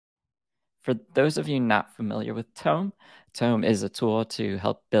for those of you not familiar with Tome, Tome is a tool to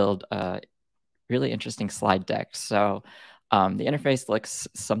help build really interesting slide decks. So the interface looks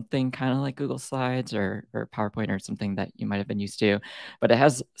something kind of like Google Slides or PowerPoint or something that you might have been used to, but it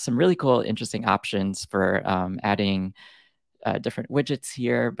has some really cool, interesting options for adding different widgets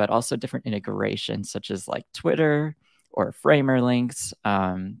here, but also different integrations such as like Twitter or Framer links,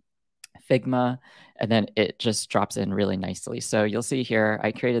 Figma, and then it just drops in really nicely. So you'll see here,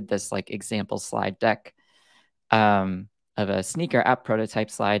 I created this like example slide deck of a sneaker app prototype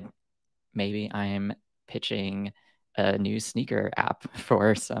slide. Maybe I'm pitching a new sneaker app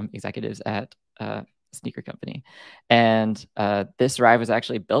for some executives at a sneaker company. And this Rive was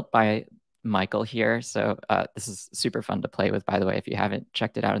actually built by Michael here. So this is super fun to play with, by the way. If you haven't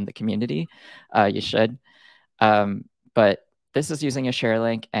checked it out in the community, you should. But this is using a share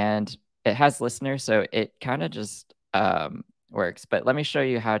link and it has listeners, so it kind of just works. But let me show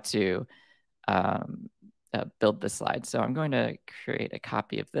you how to build this slide. So I'm going to create a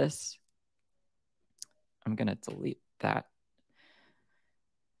copy of this. I'm going to delete that.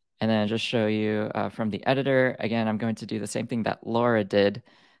 And then just show you from the editor. Again, I'm going to do the same thing that Laura did,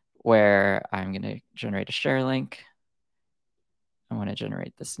 where I'm going to generate a share link. I want to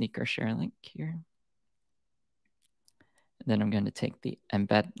generate the sneaker share link here. And then I'm going to take the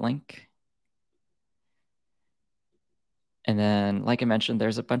embed link. And then, like I mentioned,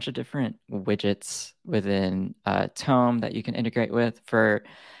 there's a bunch of different widgets within Tome that you can integrate with. For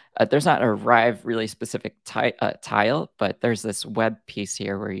there's not a Rive really specific tile, but there's this web piece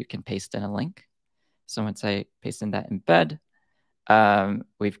here where you can paste in a link. So once I paste in that embed,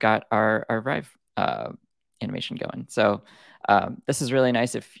 we've got our Rive animation going. So this is really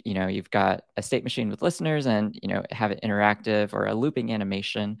nice if you've got a state machine with listeners and have it interactive or a looping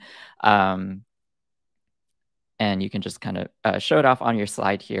animation. And you can just kind of show it off on your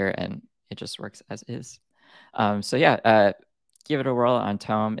slide here, and it just works as is. So yeah, give it a whirl on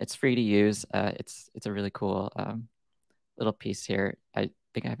Tome. It's free to use. It's a really cool little piece here. I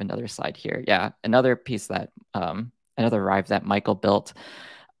think I have another slide here. Yeah, another piece that another Rive that Michael built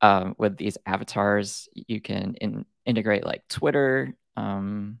with these avatars. You can integrate like Twitter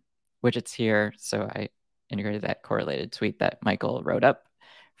widgets here. So I integrated that correlated tweet that Michael wrote up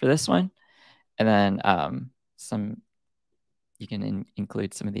for this one, and then you can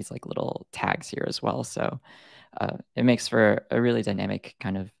include some of these like little tags here as well. So it makes for a really dynamic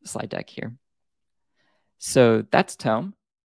kind of slide deck here. So that's Tome.